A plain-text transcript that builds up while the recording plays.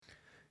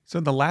So,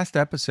 in the last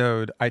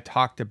episode, I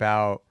talked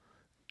about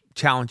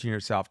challenging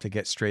yourself to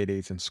get straight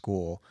A's in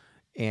school.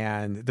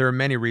 And there are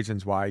many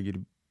reasons why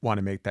you'd want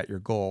to make that your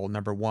goal.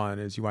 Number one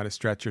is you want to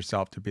stretch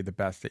yourself to be the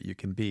best that you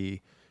can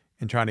be.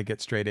 And trying to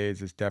get straight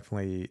A's is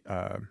definitely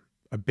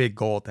a big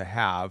goal to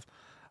have.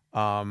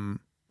 Um,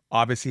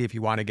 Obviously, if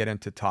you want to get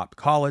into top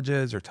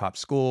colleges or top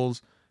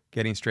schools,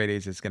 getting straight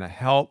A's is going to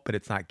help, but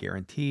it's not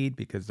guaranteed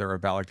because there are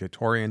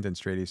valedictorians and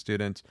straight A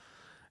students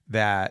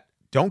that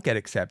don't get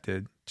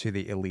accepted to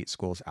the elite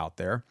schools out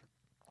there.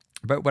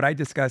 But what I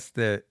discussed,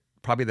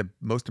 probably the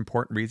most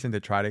important reason to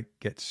try to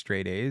get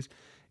straight A's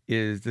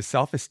is the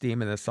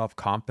self-esteem and the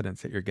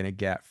self-confidence that you're going to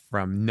get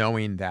from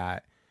knowing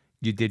that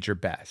you did your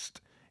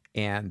best.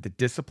 And the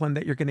discipline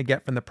that you're going to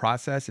get from the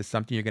process is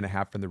something you're going to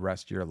have for the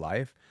rest of your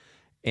life.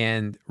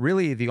 And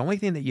really, the only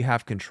thing that you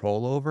have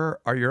control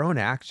over are your own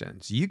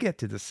actions. You get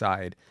to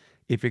decide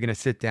if you're going to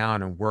sit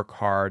down and work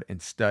hard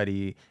and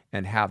study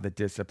and have the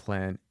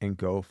discipline and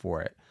go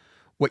for it.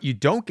 What you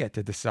don't get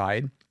to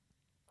decide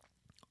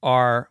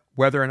are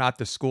whether or not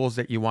the schools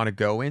that you want to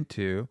go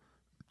into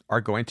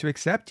are going to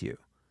accept you.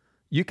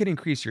 You can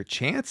increase your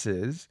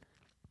chances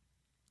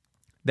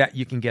that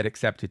you can get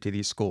accepted to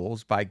these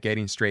schools by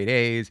getting straight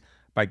A's,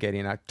 by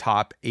getting a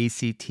top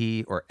ACT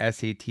or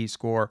SAT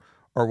score,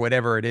 or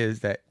whatever it is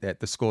that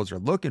the schools are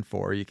looking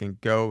for. You can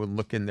go and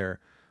look in their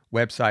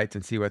websites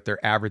and see what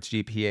their average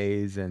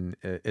GPAs and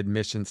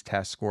admissions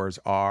test scores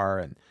are.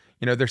 And,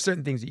 there's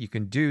certain things that you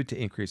can do to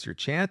increase your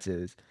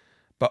chances.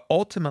 But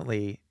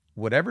ultimately,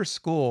 whatever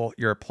school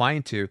you're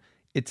applying to,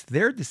 it's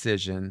their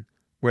decision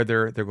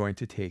whether they're going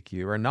to take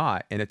you or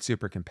not. And it's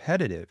super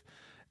competitive.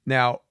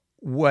 Now,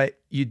 what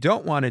you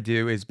don't want to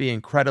do is be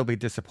incredibly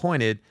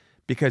disappointed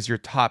because your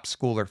top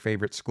school or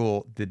favorite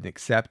school didn't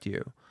accept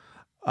you.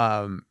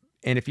 And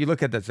if you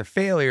look at that as a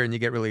failure and you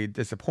get really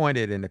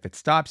disappointed, and if it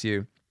stops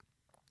you,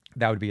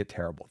 that would be a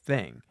terrible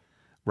thing,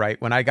 right?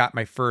 When I got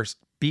my first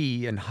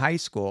B in high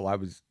school,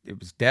 it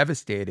was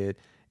devastated,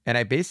 and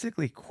I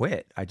basically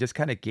quit. I just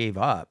kind of gave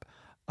up.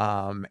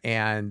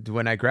 And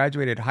when I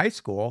graduated high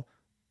school,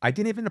 I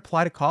didn't even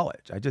apply to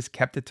college. I just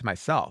kept it to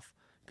myself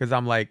because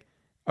I'm like,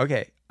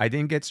 okay, I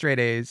didn't get straight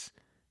A's.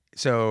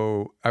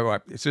 So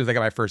as soon as I got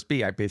my first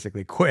B, I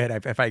basically quit.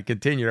 If I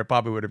continued, I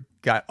probably would have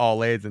got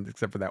all A's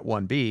except for that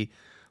one B.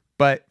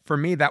 But for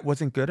me, that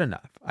wasn't good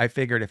enough. I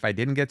figured if I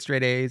didn't get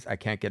straight A's, I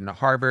can't get into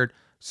Harvard.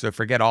 So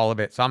forget all of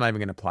it. So I'm not even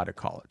going to apply to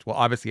college. Well,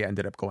 obviously, I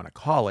ended up going to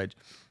college.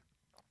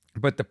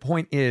 But the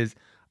point is,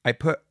 I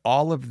put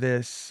all of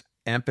this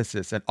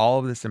emphasis and all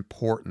of this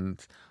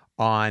importance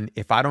on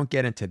if I don't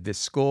get into this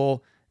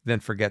school,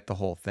 then forget the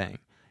whole thing.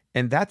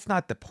 And that's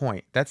not the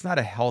point. That's not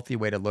a healthy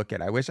way to look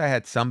at it. I wish I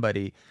had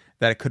somebody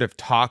that I could have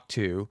talked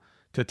to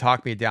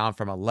talk me down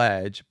from a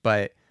ledge.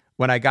 But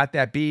when I got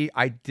that B,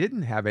 I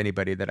didn't have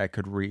anybody that I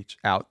could reach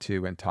out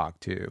to and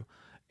talk to.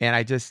 And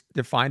I just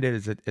defined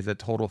it as a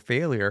total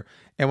failure.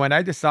 And when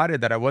I decided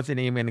that I wasn't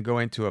even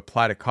going to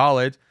apply to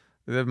college,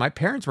 my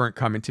parents weren't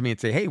coming to me and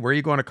say, "Hey, where are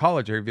you going to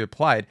college? Or have you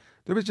applied?"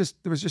 There was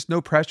just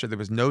no pressure. There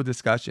was no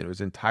discussion. It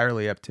was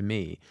entirely up to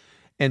me.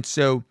 And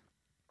so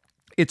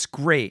it's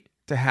great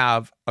to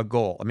have a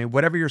goal. I mean,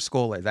 whatever your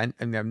goal is. I'm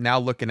now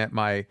looking at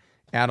my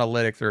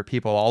analytics. There are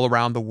people all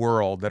around the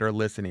world that are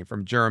listening,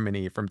 from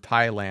Germany, from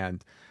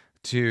Thailand,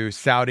 to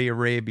Saudi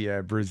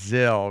Arabia,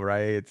 Brazil, right?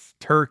 It's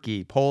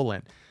Turkey,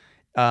 Poland.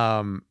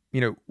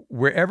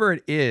 Wherever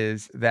it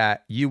is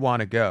that you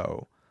want to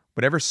go,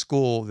 whatever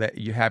school that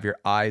you have your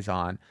eyes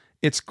on,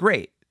 it's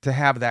great to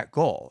have that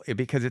goal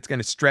because it's going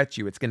to stretch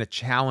you. It's going to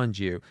challenge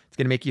you. It's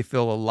going to make you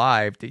feel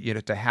alive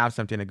to have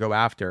something to go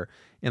after.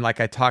 And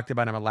like I talked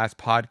about in my last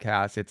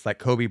podcast, it's like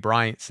Kobe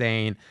Bryant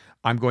saying,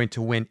 "I'm going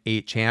to win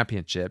 8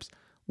 championships."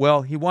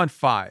 Well, he won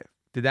 5.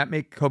 Did that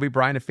make Kobe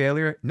Bryant a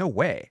failure? No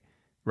way.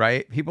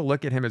 Right? People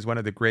look at him as one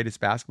of the greatest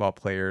basketball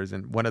players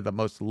and one of the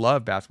most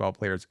loved basketball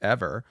players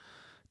ever.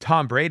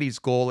 Tom Brady's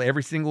goal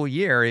every single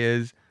year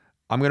is,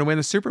 "I'm going to win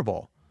the Super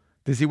Bowl."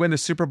 Does he win the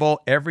Super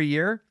Bowl every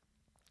year?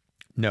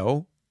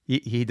 No,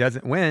 he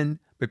doesn't win,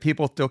 but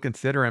people still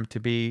consider him to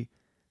be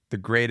the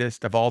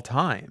greatest of all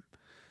time.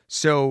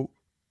 So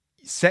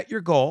set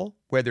your goal,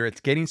 whether it's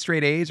getting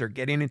straight A's or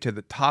getting into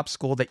the top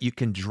school that you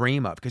can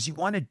dream of, because you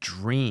want to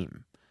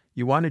dream.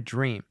 You want to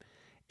dream.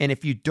 And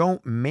if you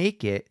don't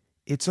make it,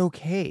 it's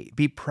okay.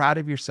 Be proud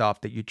of yourself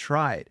that you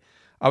tried.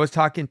 I was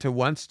talking to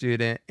one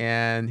student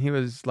and he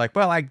was like,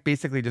 "Well, I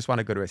basically just want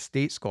to go to a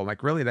state school." I'm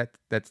like, "Really?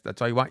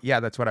 That's all you want?" "Yeah,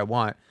 that's what I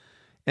want."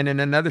 And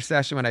in another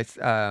session, when I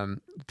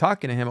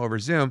talking to him over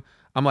Zoom,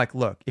 I'm like,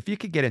 "Look, if you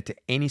could get into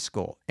any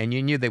school and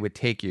you knew they would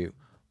take you,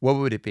 what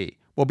would it be?"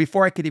 Well,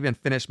 before I could even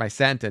finish my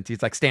sentence,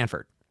 he's like,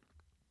 "Stanford."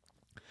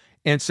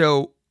 And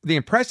so the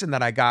impression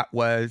that I got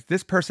was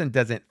this person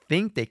doesn't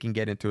think they can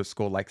get into a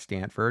school like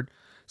Stanford.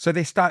 So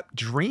they stopped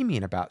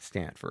dreaming about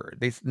Stanford.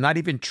 They're not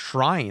even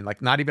trying,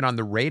 like not even on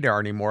the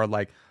radar anymore.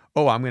 Like,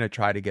 "Oh, I'm going to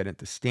try to get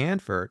into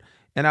Stanford."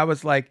 And I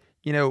was like,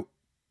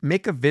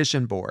 make a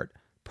vision board,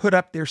 put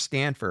up their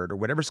Stanford or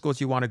whatever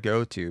schools you want to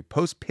go to,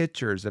 post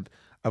pictures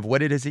of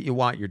what it is that you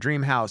want, your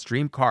dream house,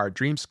 dream car,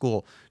 dream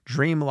school,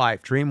 dream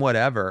life, dream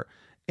whatever.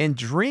 and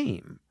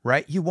dream,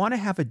 right? You want to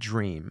have a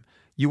dream.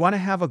 You want to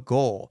have a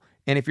goal.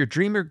 And if your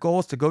dream or goal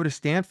is to go to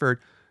Stanford,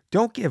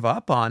 don't give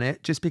up on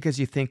it just because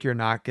you think you're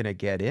not going to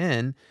get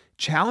in.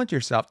 Challenge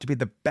yourself to be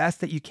the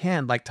best that you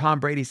can. Like Tom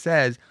Brady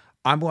says,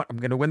 I'm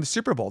going to win the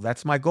Super Bowl.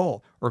 That's my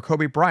goal. Or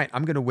Kobe Bryant,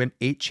 I'm going to win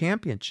 8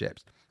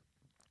 championships.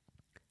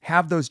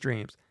 Have those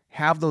dreams,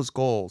 have those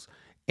goals.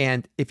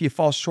 And if you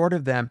fall short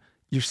of them,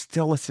 you're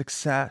still a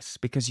success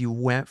because you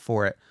went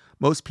for it.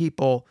 Most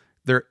people,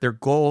 their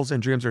goals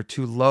and dreams are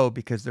too low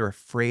because they're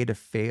afraid of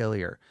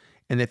failure.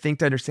 And they think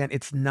to understand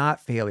it's not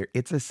failure,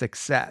 it's a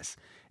success.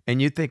 And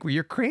you think, well,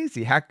 you're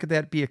crazy. How could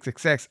that be a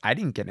success? I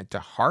didn't get into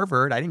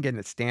Harvard. I didn't get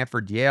into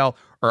Stanford, Yale,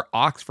 or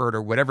Oxford,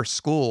 or whatever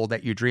school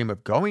that you dream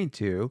of going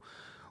to.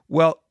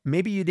 Well,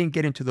 maybe you didn't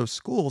get into those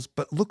schools,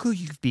 but look who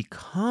you've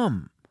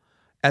become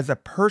as a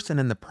person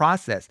in the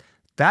process.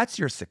 That's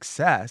your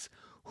success.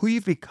 Who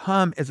you've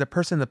become as a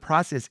person in the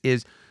process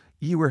is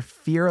you were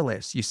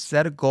fearless. You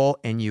set a goal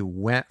and you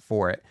went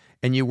for it.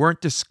 And you weren't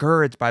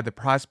discouraged by the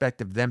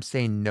prospect of them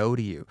saying no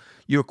to you.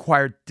 You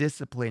acquired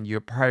discipline. You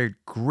acquired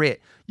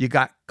grit. You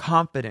got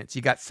confidence.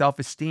 You got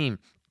self-esteem.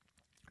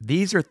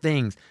 These are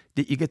things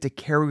that you get to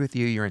carry with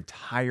you your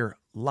entire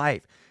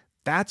life.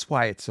 That's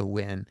why it's a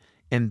win.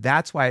 And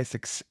that's why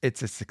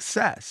it's a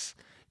success.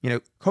 You know,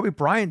 Kobe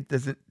Bryant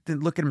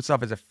didn't look at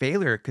himself as a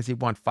failure because he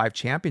won 5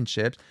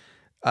 championships.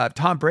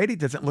 Tom Brady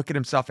doesn't look at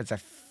himself as a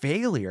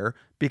failure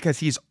because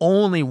he's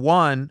only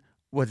won,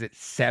 was it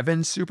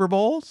 7 Super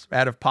Bowls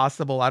out of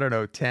possible,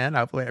 10?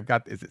 Hopefully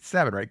is it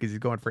 7, right? Because he's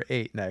going for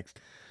 8 next.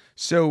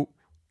 So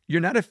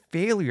you're not a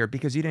failure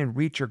because you didn't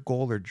reach your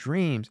goal or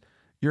dreams.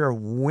 You're a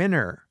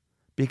winner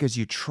because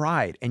you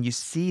tried. And you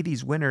see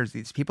these winners,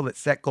 these people that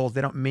set goals,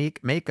 they don't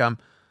make them,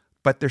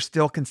 but they're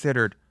still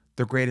considered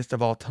the greatest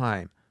of all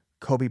time.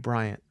 Kobe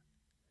Bryant,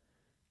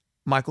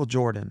 Michael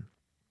Jordan,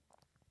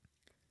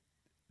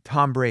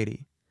 Tom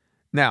Brady.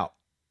 Now,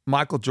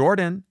 Michael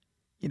Jordan,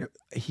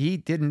 he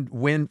didn't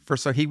win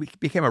so he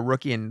became a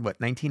rookie in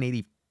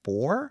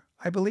 1984,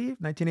 I believe,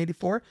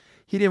 1984.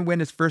 He didn't win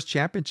his first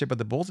championship with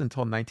the Bulls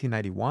until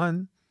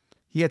 1991.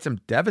 He had some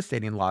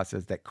devastating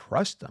losses that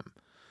crushed him.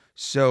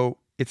 So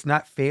it's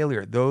not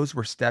failure. Those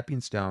were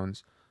stepping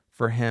stones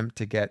for him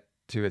to get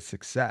to his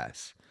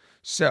success.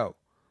 So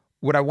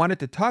what I wanted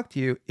to talk to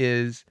you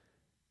is,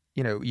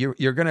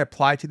 you're going to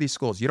apply to these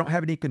schools. You don't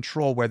have any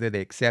control whether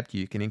they accept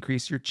you. You can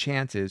increase your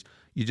chances.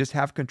 You just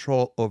have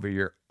control over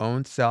your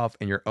own self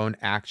and your own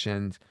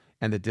actions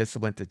and the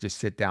discipline to just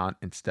sit down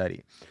and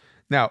study.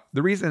 Now,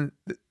 the reason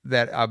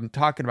that I'm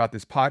talking about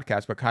this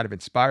podcast, what kind of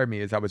inspired me,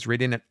 is I was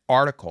reading an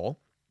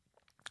article,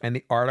 and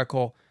the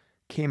article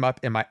came up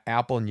in my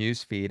Apple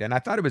News feed, and I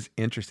thought it was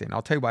interesting.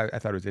 I'll tell you why I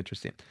thought it was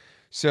interesting.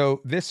 So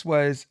this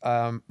was,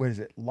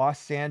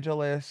 Los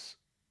Angeles?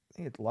 I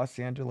think it's Los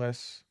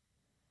Angeles.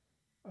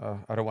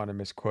 I don't want to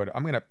misquote it.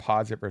 I'm going to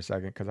pause it for a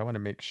second because I want to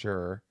make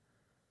sure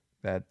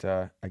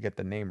that I get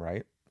the name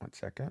right. 1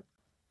 second.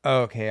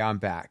 Okay, I'm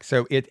back.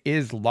 So it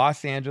is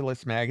Los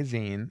Angeles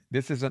Magazine.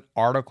 This is an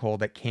article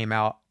that came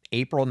out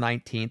April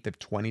 19th of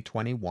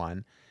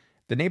 2021.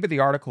 The name of the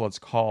article is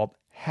called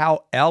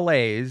How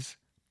LA's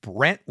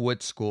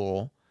Brentwood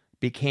School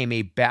Became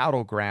a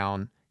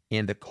Battleground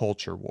in the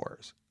Culture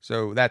Wars.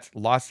 So that's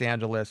Los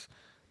Angeles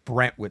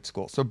Brentwood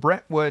School. So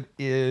Brentwood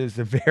is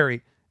a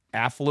very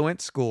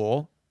affluent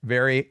school,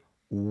 very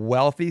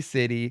wealthy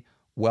city,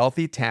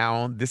 wealthy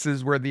town. This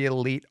is where the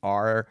elite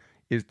are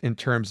is in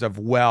terms of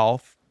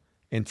wealth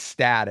and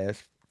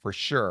status, for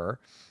sure.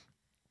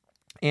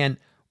 And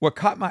what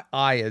caught my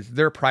eye is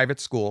they're a private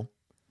school.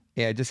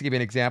 And just to give you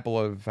an example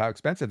of how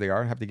expensive they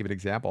are, I have to give an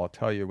example. I'll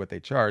tell you what they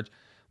charge.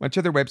 Went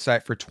to their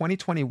website for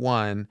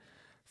 2021,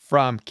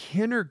 from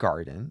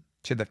kindergarten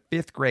to the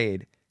 5th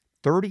grade,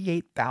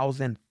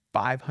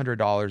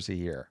 $38,500 a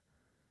year.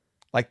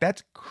 Like,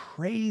 that's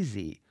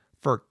crazy.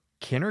 For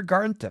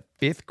kindergarten to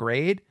 5th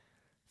grade,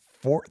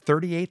 for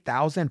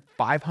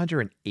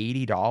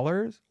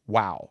 $38,580.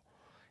 Wow.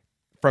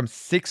 From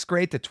 6th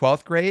grade to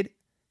 12th grade,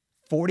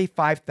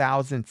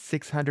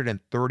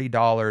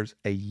 $45,630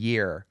 a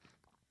year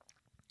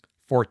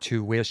for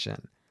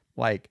tuition.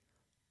 Like,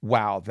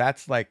 wow,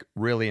 that's like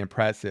really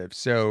impressive.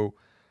 So,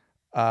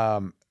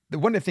 one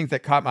of the things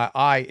that caught my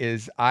eye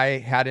is I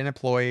had an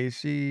employee.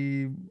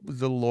 She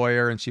was a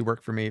lawyer and she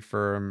worked for me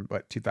from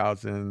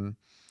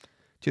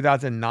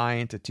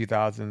 2009 to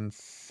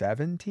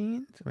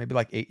 2017, so maybe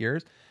like 8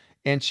 years.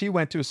 And she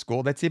went to a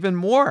school that's even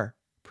more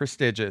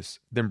prestigious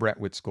than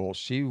Brentwood School.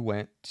 She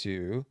went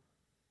to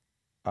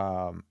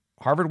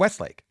Harvard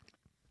Westlake,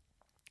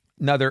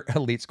 another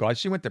elite school.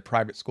 She went to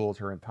private schools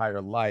her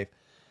entire life.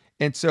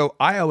 And so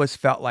I always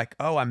felt like,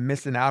 oh, I'm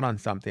missing out on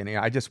something.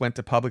 I just went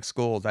to public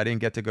schools. I didn't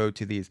get to go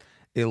to these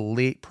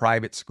elite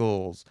private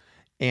schools.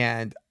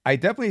 And I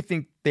definitely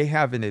think they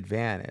have an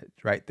advantage,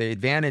 right? The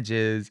advantage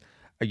is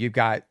you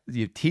have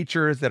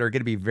teachers that are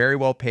going to be very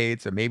well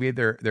paid. So maybe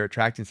they're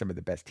attracting some of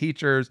the best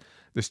teachers.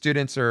 The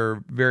students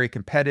are very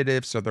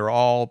competitive. So they're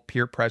all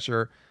peer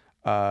pressure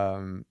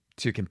to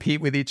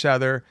compete with each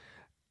other.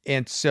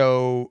 And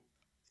so,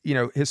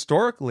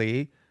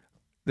 historically,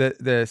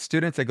 The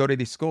students that go to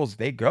these schools,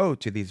 they go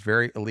to these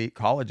very elite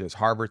colleges,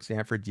 Harvard,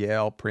 Stanford,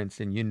 Yale,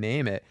 Princeton, you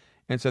name it.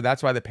 And so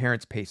that's why the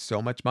parents pay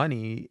so much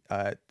money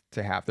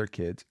to have their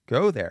kids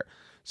go there.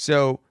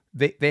 So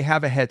they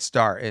have a head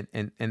start,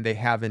 and they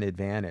have an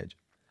advantage.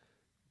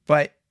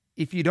 But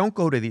if you don't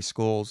go to these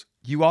schools,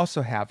 you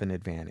also have an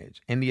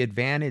advantage. And the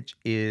advantage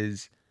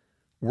is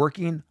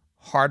working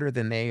harder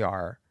than they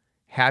are,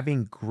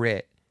 having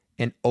grit,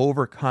 and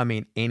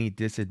overcoming any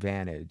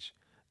disadvantage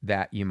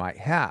that you might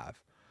have.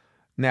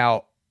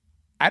 Now,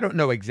 I don't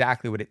know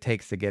exactly what it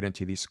takes to get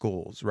into these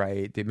schools,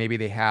 right? Maybe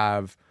they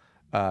have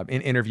an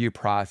interview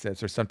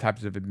process or some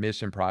types of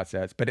admission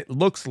process, but it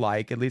looks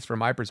like, at least from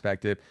my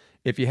perspective,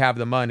 if you have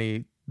the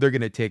money, they're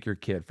going to take your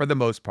kid for the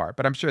most part.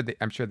 But I'm sure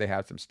they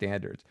have some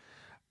standards.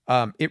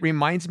 It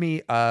reminds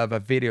me of a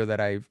video that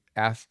I've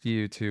asked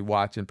you to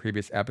watch in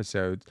previous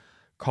episodes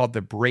called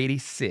The Brady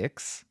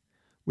Six,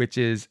 which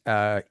is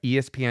a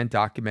ESPN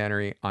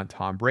documentary on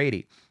Tom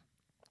Brady.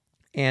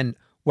 And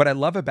what I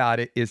love about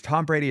it is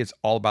Tom Brady is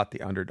all about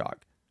the underdog.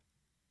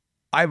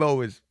 I've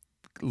always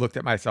looked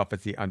at myself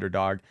as the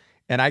underdog,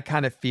 and I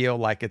kind of feel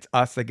like it's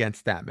us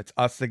against them. It's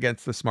us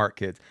against the smart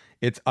kids.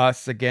 It's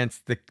us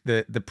against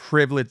the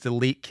privileged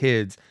elite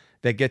kids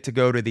that get to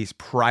go to these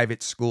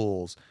private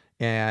schools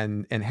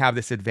and have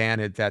this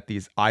advantage that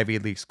these Ivy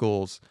League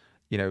schools,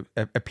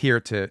 appear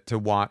to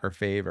want or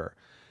favor.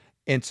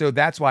 And so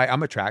that's why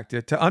I'm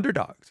attracted to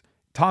underdogs.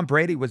 Tom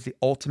Brady was the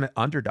ultimate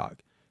underdog.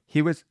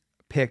 He was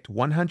picked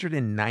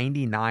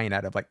 199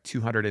 out of like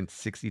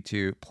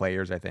 262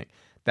 players, I think.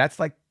 That's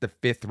like the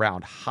fifth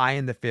round, high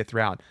in the fifth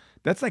round.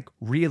 That's like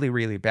really,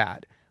 really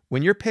bad.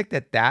 When you're picked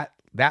at that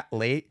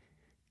late,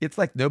 it's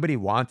like nobody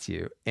wants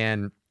you.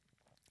 And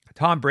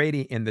Tom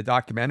Brady in the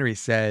documentary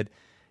said,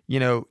 you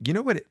know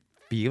what it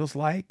feels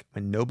like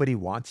when nobody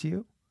wants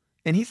you?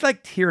 And he's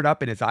like teared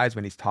up in his eyes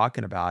when he's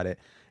talking about it.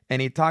 And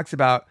he talks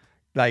about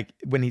like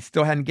when he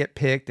still hadn't get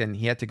picked and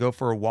he had to go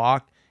for a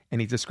walk, and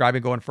he's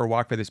describing going for a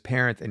walk with his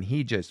parents, and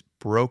he just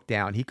broke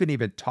down. He couldn't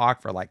even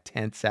talk for like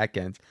 10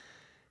 seconds.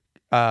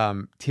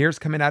 Tears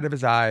coming out of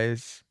his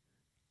eyes.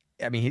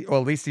 I mean, at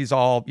least he's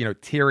all,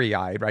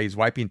 teary-eyed, right? He's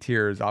wiping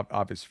tears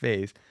off his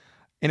face.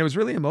 And it was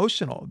really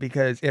emotional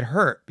because it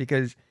hurt,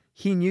 because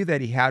he knew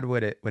that he had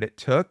what it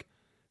took,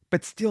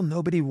 but still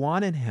nobody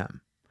wanted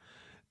him.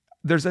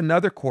 There's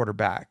another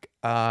quarterback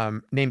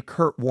named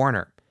Kurt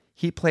Warner.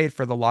 He played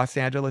for the Los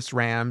Angeles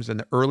Rams in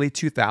the early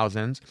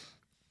 2000s.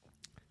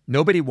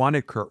 Nobody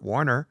wanted Kurt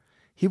Warner.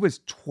 He was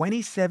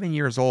 27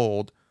 years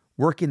old,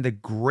 working the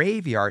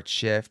graveyard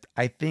shift,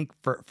 I think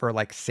for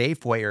like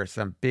Safeway or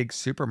some big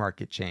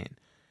supermarket chain.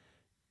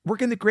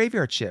 Working the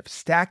graveyard shift,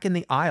 stacking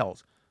the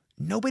aisles.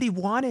 Nobody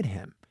wanted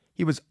him.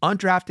 He was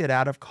undrafted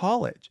out of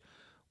college.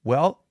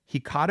 Well, he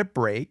caught a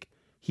break.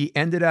 He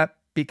ended up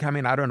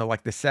becoming, I don't know,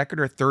 like the second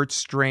or third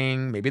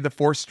string, maybe the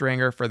fourth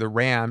stringer for the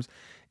Rams.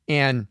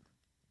 And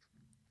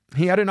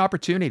he had an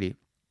opportunity.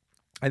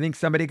 I think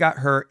somebody got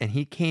hurt and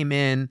he came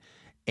in,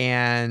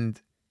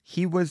 and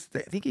I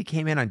think he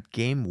came in on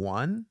game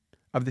 1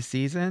 of the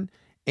season.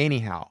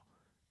 Anyhow,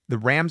 the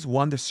Rams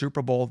won the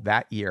Super Bowl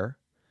that year.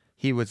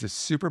 He was a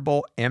Super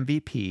Bowl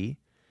MVP.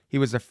 He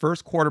was the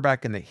first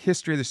quarterback in the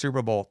history of the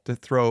Super Bowl to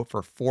throw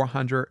for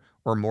 400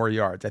 or more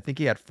yards. I think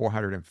he had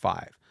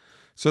 405.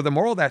 So the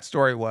moral of that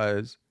story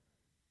was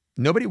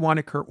nobody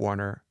wanted Kurt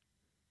Warner.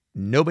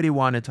 Nobody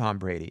wanted Tom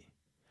Brady.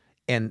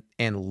 And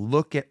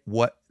look at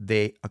what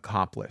they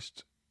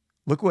accomplished.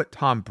 Look what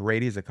Tom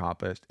Brady's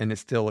accomplished and is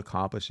still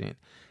accomplishing.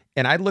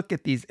 And I look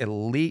at these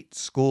elite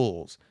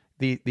schools,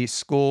 these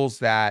schools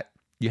that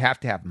you have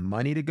to have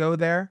money to go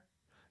there.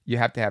 You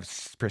have to have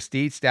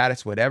prestige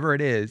status, whatever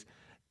it is.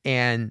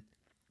 And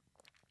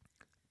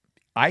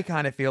I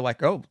kind of feel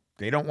like, oh,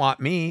 they don't want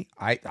me.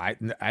 I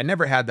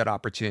never had that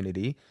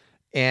opportunity.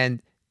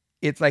 And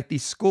it's like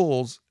these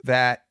schools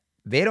that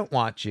they don't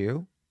want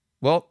you.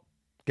 Well,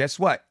 guess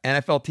what?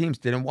 NFL teams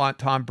didn't want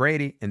Tom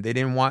Brady and they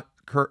didn't want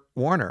Kurt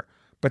Warner.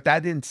 But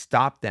that didn't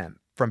stop them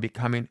from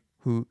becoming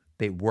who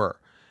they were.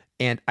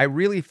 And I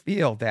really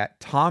feel that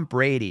Tom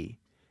Brady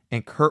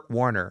and Kurt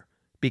Warner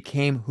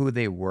became who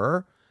they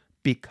were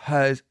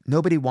because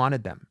nobody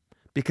wanted them,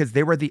 because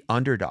they were the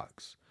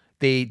underdogs.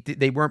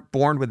 They weren't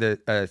born with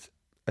a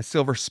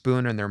silver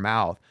spoon in their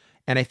mouth.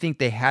 And I think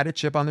they had a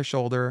chip on their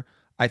shoulder.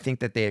 I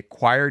think that they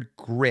acquired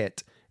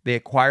grit. They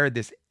acquired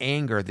this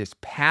anger, this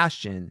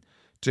passion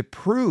to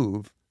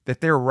prove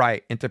that they're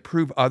right and to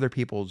prove other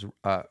people's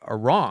are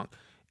wrong.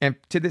 And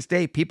to this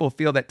day, people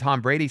feel that Tom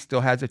Brady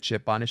still has a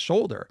chip on his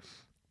shoulder,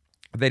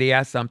 that he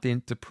has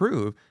something to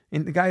prove.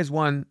 And the guy has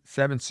won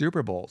 7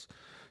 Super Bowls.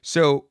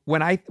 So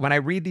when I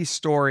read these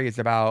stories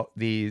about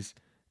these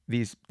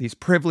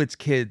privileged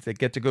kids that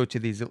get to go to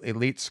these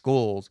elite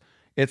schools,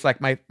 it's like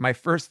my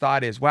first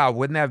thought is, wow,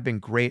 wouldn't that have been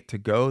great to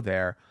go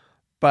there?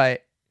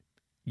 But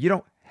you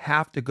don't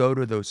have to go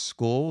to those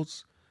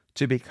schools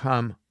to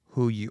become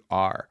who you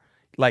are.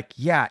 Like,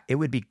 yeah, it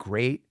would be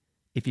great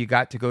if you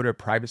got to go to a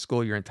private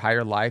school your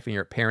entire life and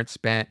your parents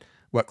spent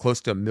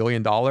close to $1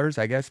 million,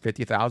 I guess,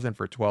 $50,000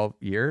 for 12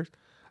 years.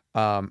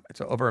 So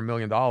over $1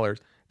 million.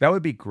 That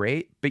would be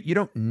great, but you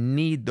don't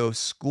need those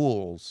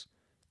schools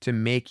to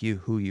make you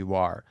who you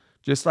are.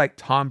 Just like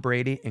Tom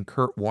Brady and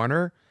Kurt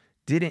Warner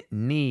didn't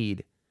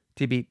need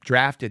to be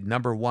drafted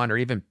number one or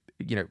even,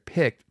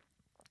 picked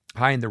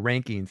high in the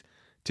rankings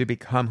to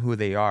become who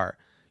they are.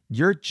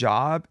 Your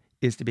job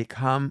is to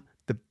become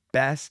the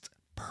best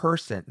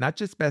person, not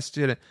just best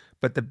student,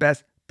 but the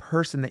best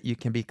person that you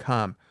can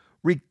become,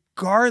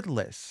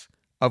 regardless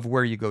of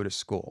where you go to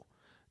school.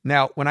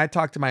 Now, when I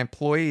talked to my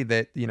employee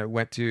that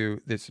went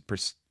to this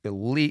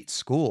elite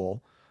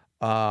school,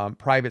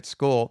 private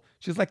school,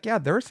 she's like, "Yeah,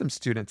 there were some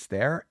students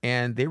there,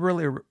 and they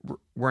really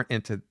weren't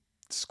into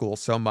school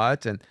so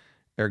much, and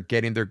they're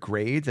getting their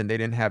grades, and they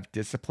didn't have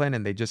discipline,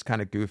 and they just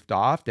kind of goofed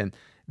off, and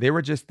they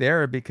were just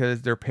there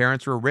because their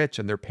parents were rich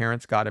and their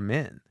parents got them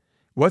in. It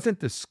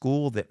wasn't the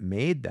school that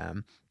made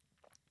them."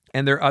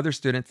 And there are other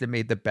students that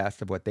made the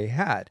best of what they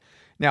had.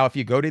 Now, if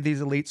you go to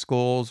these elite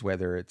schools,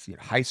 whether it's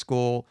high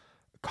school,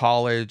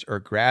 college, or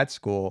grad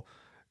school,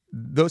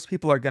 those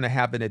people are going to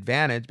have an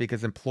advantage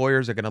because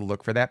employers are going to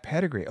look for that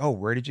pedigree. Oh,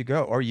 where did you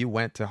go? Or you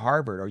went to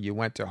Harvard, or you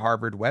went to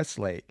Harvard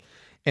Westlake.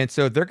 And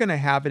so they're going to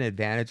have an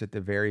advantage at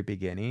the very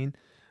beginning.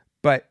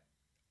 But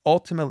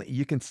ultimately,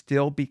 you can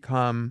still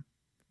become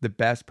the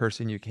best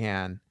person you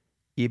can,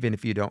 even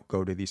if you don't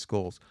go to these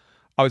schools.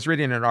 I was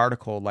reading an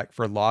article like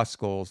for law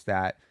schools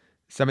that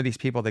some of these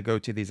people that go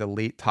to these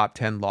elite top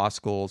 10 law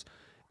schools,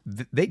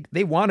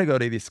 they want to go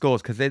to these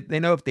schools because they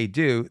know if they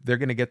do, they're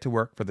going to get to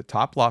work for the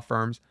top law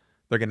firms.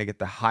 They're going to get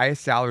the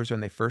highest salaries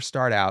when they first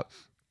start out,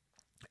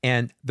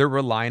 and they're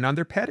relying on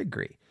their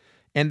pedigree.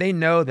 And they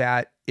know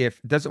that if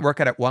it doesn't work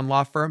out at one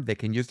law firm, they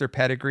can use their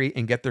pedigree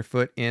and get their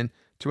foot in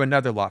to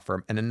another law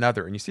firm and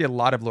another. And you see a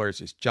lot of lawyers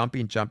just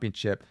jumping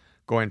ship,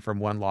 going from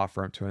one law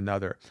firm to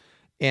another.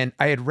 And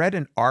I had read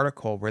an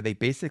article where they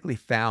basically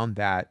found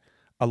that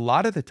a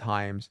lot of the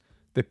times,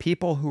 the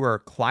people who are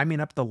climbing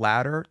up the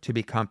ladder to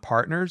become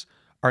partners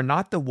are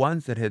not the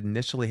ones that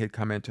had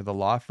come into the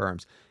law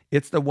firms.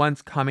 It's the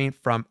ones coming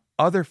from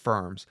other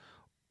firms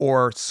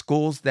or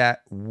schools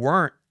that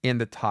weren't in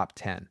the top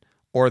 10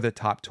 or the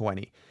top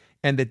 20.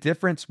 And the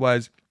difference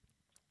was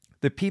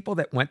the people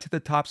that went to the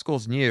top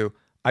schools knew,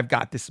 I've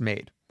got this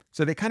made.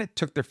 So they kind of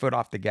took their foot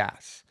off the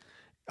gas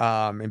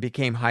and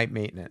became high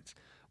maintenance.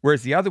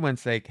 Whereas the other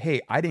ones say,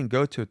 hey, I didn't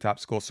go to a top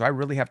school, so I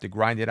really have to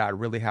grind it out. I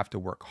really have to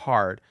work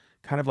hard,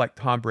 kind of like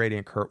Tom Brady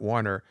and Kurt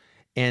Warner.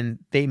 And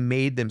they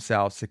made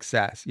themselves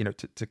success,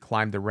 to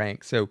climb the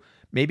ranks. So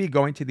maybe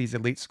going to these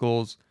elite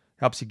schools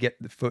helps you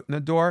get the foot in the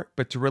door,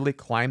 but to really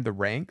climb the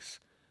ranks,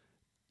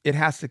 it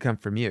has to come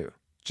from you.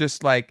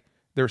 Just like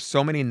there's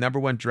so many number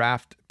one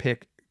draft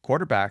pick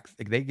quarterbacks,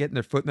 like they get in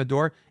their foot in the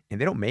door and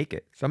they don't make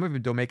it. Some of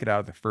them don't make it out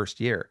of the first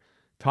year.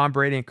 Tom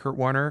Brady and Kurt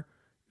Warner,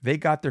 they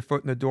got their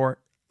foot in the door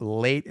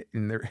late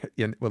well,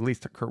 at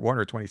least Kurt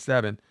Warner,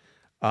 27.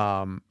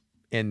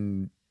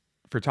 And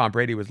for Tom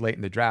Brady was late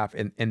in the draft,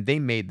 and they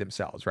made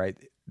themselves, right?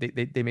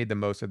 They made the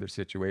most of their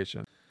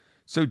situation.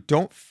 So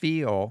don't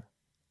feel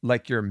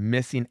like you're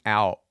missing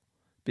out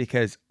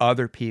because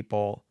other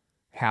people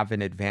have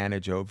an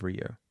advantage over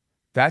you.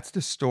 That's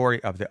the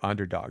story of the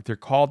underdog. They're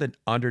called an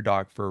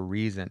underdog for a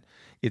reason.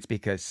 It's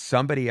because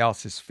somebody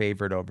else is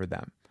favored over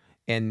them.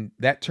 And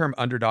that term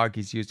underdog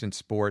is used in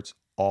sports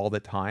all the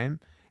time.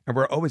 And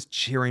we're always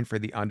cheering for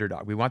the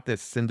underdog. We want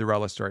this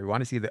Cinderella story. We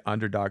want to see the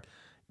underdog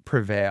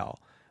prevail.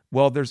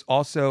 Well, there's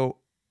also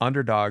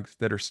underdogs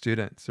that are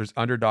students. There's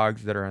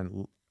underdogs that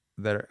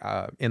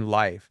are in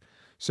life.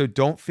 So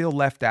don't feel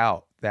left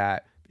out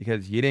that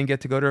because you didn't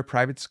get to go to a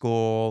private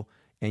school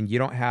and you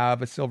don't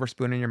have a silver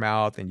spoon in your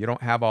mouth and you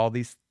don't have all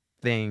these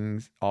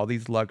things, all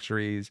these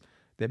luxuries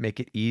that make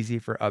it easy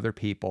for other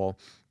people.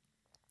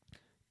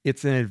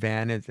 It's an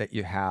advantage that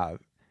you have.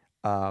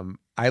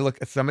 I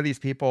look at some of these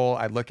people,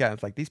 I look at it,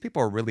 it's like these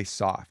people are really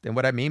soft. And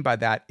what I mean by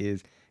that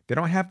is they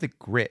don't have the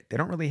grit. They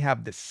don't really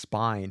have the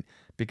spine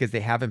because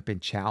they haven't been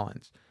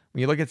challenged.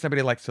 When you look at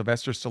somebody like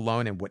Sylvester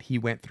Stallone and what he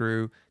went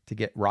through to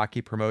get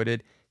Rocky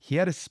promoted, he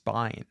had a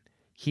spine.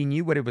 He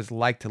knew what it was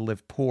like to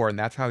live poor, and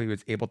that's how he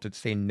was able to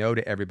say no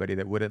to everybody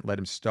that wouldn't let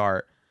him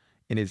star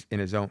in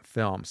his own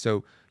film.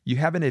 So you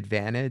have an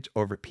advantage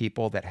over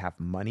people that have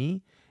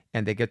money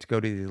and they get to go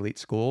to these elite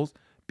schools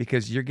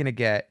because you're going to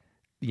get,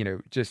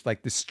 just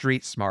like the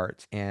street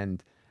smarts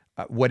and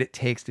what it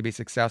takes to be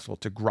successful,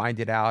 to grind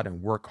it out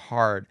and work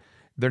hard.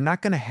 They're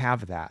not going to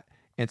have that.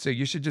 And so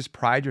you should just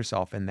pride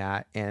yourself in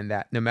that, and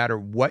that no matter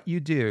what you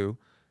do,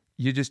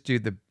 you just do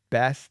the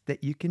best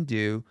that you can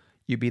do.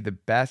 You be the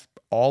best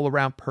all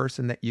around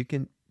person that you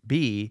can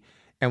be.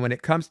 And when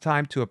it comes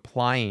time to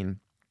applying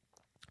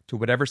to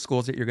whatever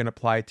schools that you're going to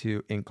apply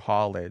to in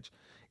college,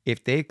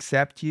 if they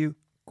accept you,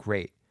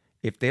 great.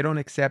 If they don't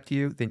accept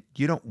you, then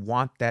you don't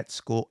want that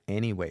school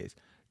anyways.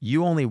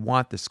 You only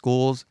want the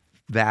schools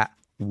that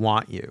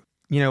want you.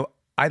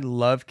 I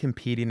love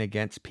competing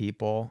against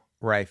people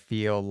where I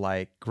feel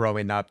like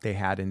growing up, they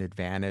had an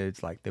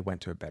advantage, like they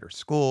went to a better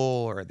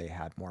school or they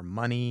had more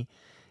money.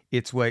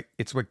 It's what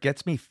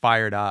gets me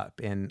fired up.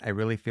 And I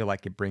really feel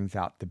like it brings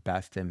out the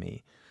best in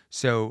me.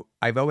 So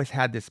I've always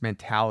had this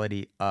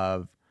mentality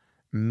of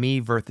me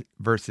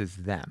versus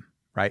them,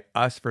 right?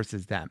 Us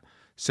versus them.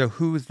 So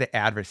who's the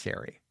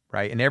adversary,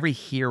 right? In every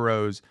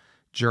hero's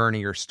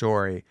journey or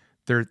story,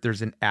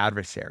 there's an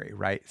adversary,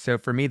 right? So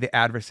for me, the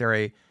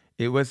adversary,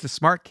 it was the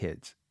smart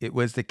kids. It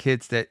was the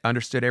kids that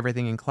understood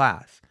everything in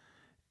class.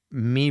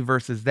 Me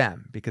versus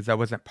them, because I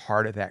wasn't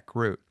part of that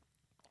group.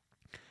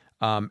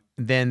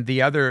 Then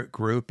the other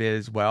group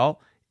is,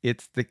 well,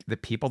 it's the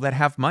people that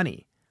have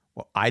money.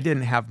 Well, I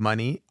didn't have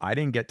money. I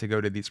didn't get to go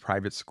to these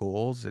private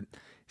schools. And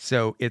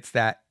so it's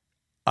that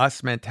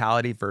us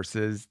mentality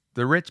versus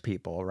the rich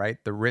people, right?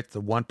 The rich,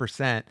 the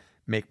 1%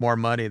 make more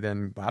money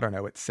than, I don't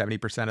know, it's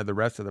 70% of the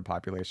rest of the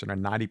population or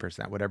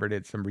 90%, whatever it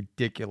is, some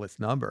ridiculous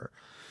number.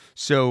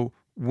 So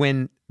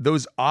when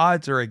those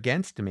odds are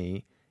against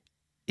me,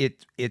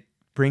 it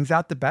brings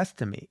out the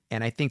best in me.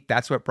 And I think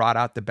that's what brought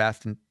out the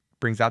best and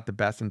brings out the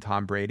best in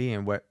Tom Brady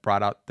and what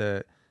brought out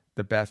the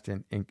best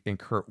in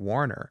Kurt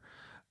Warner.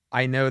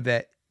 I know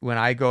that when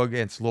I go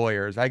against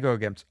lawyers, I go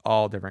against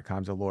all different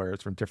kinds of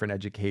lawyers from different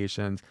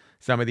educations.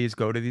 Some of these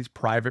go to these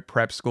private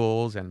prep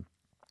schools and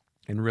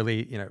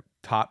really,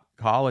 top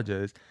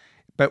colleges.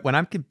 But when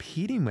I'm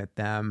competing with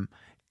them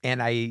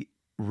and I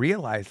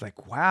realize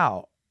like,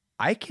 wow,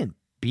 I can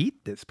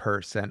beat this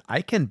person.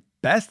 I can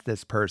best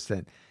this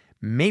person.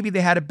 Maybe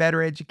they had a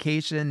better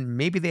education.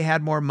 Maybe they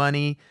had more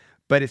money.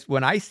 But it's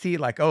when I see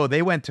like, oh,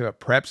 they went to a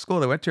prep school,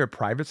 they went to a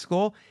private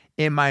school.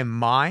 In my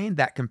mind,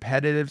 that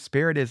competitive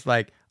spirit is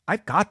like,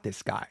 I've got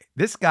this guy.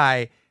 This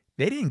guy,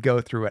 they didn't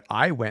go through what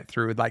I went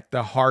through, like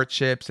the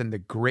hardships and the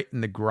grit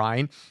and the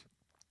grind.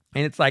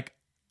 And it's like,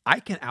 I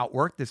can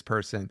outwork this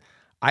person.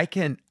 I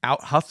can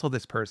out hustle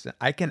this person.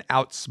 I can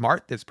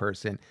outsmart this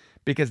person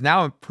because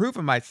now I'm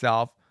proving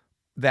myself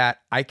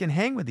that I can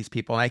hang with these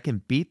people and I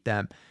can beat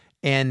them.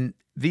 And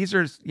these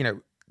are,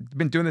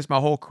 been doing this my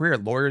whole career.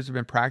 Lawyers have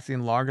been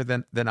practicing longer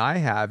than I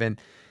have.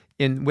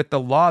 And with the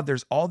law,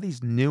 there's all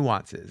these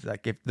nuances.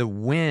 Like if the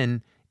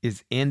win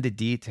is in the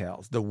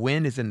details, the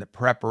win is in the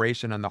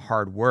preparation and the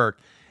hard work.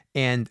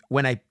 And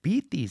when I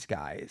beat these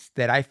guys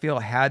that I feel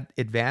had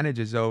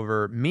advantages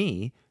over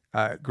me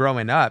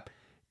growing up,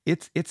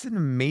 it's an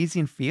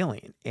amazing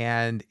feeling.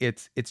 And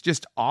it's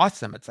just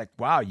awesome. It's like,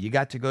 wow, you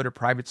got to go to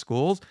private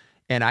schools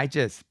and I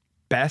just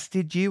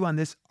bested you on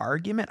this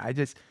argument.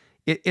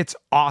 It's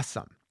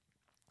awesome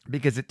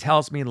because it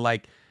tells me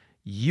like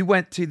you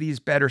went to these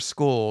better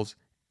schools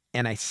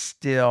and I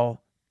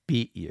still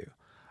beat you.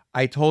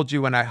 I told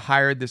you when I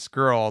hired this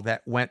girl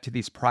that went to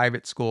these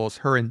private schools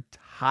her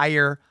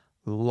entire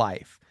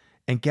life.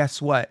 And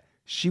guess what?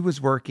 She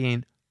was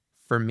working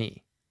for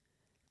me.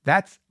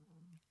 That's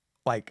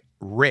like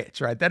rich,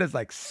 right? That is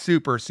like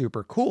super,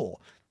 super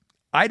cool.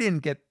 I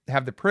didn't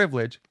have the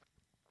privilege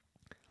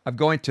of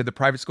going to the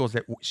private schools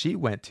that she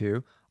went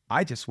to.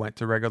 I just went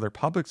to regular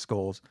public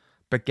schools.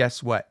 But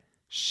guess what?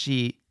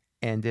 She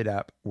ended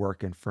up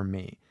working for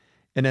me.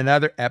 In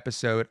another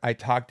episode, I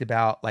talked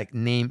about like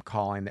name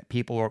calling, that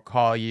people will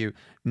call you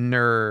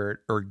nerd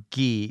or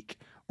geek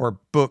or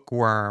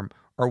bookworm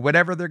or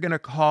whatever they're going to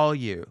call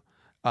you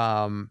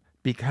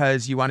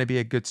because you want to be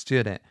a good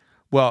student.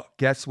 Well,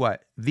 guess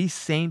what? These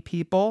same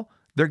people,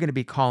 they're going to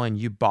be calling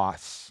you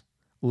boss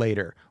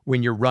later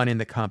when you're running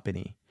the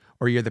company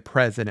or you're the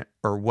president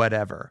or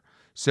whatever.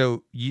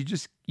 So you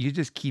just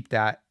keep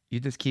that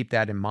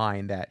in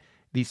mind, that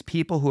these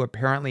people who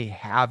apparently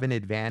have an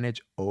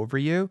advantage over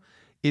you,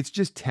 it's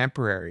just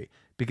temporary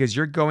because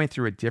you're going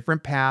through a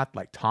different path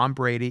like Tom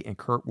Brady and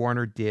Kurt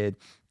Warner did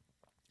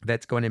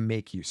that's going to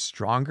make you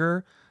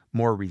stronger,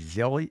 more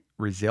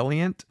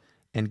resilient,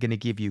 and going to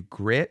give you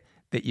grit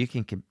that you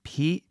can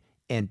compete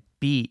and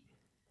beat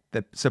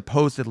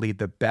supposedly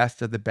the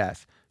best of the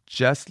best,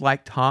 just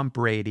like Tom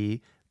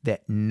Brady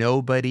that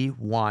nobody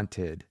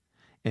wanted.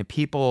 And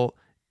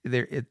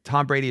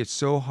Tom Brady is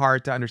so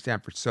hard to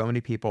understand for so many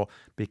people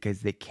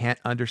because they can't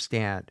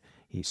understand.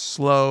 He's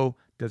slow,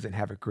 doesn't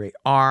have a great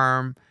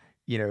arm.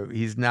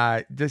 He's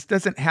not, just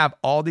doesn't have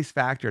all these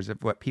factors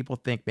of what people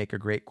think make a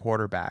great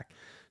quarterback.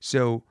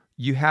 So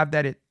you have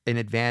that an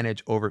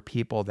advantage over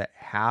people that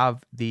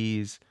have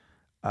these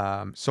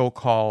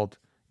so-called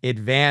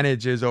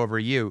advantages over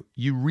you.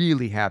 You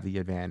really have the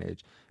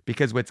advantage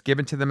because what's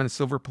given to them in a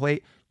silver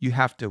plate, you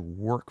have to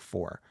work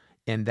for.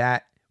 And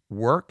that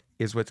work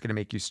is what's going to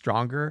make you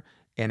stronger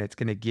and it's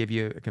going to give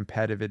you a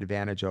competitive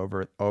advantage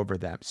over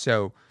them.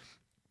 So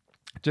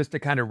just to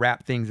kind of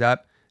wrap things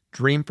up,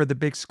 dream for the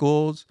big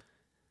schools.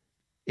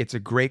 It's a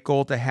great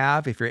goal to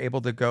have if you're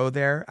able to go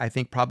there. I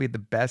think probably the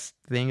best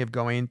thing of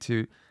going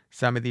to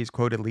some of these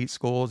quote elite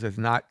schools is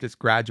not just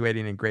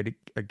graduating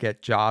and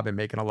get job and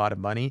making a lot of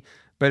money,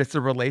 but it's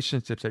the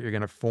relationships that you're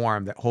going to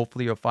form that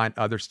hopefully you'll find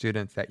other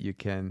students that you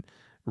can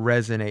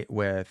resonate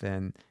with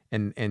and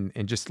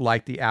just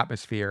like the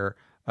atmosphere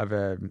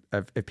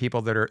of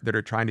people that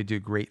are trying to do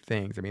great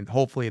things. I mean,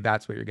 hopefully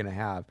that's what you're going to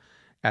have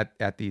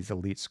at these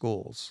elite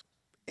schools.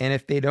 And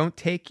if they don't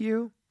take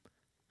you,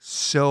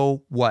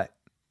 so what?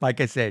 Like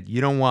I said,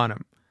 you don't want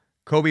them.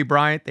 Kobe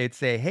Bryant, they'd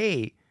say,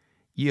 hey,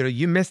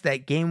 you missed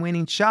that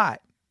game-winning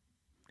shot.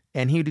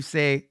 And he'd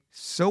say,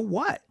 so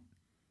what?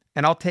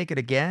 And I'll take it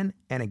again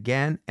and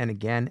again and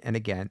again and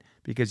again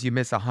because you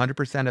miss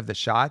 100% of the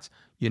shots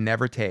you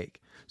never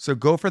take. So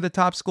go for the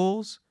top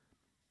schools.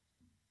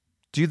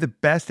 Do the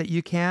best that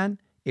you can.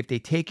 If they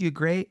take you,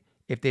 great.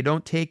 If they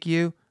don't take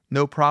you,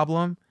 no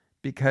problem,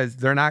 because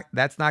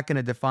that's not going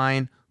to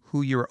define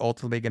who you're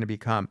ultimately going to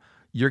become.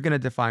 You're going to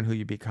define who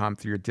you become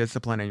through your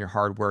discipline and your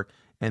hard work.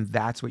 And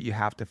that's what you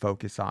have to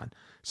focus on.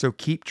 So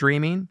keep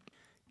dreaming,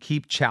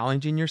 keep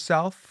challenging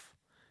yourself,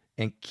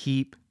 and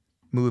keep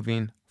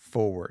moving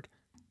forward.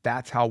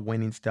 That's how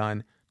winning's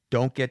done.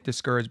 Don't get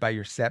discouraged by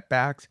your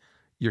setbacks.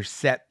 Your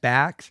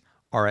setbacks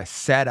are a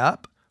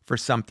setup for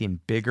something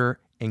bigger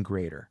and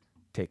greater.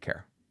 Take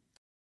care.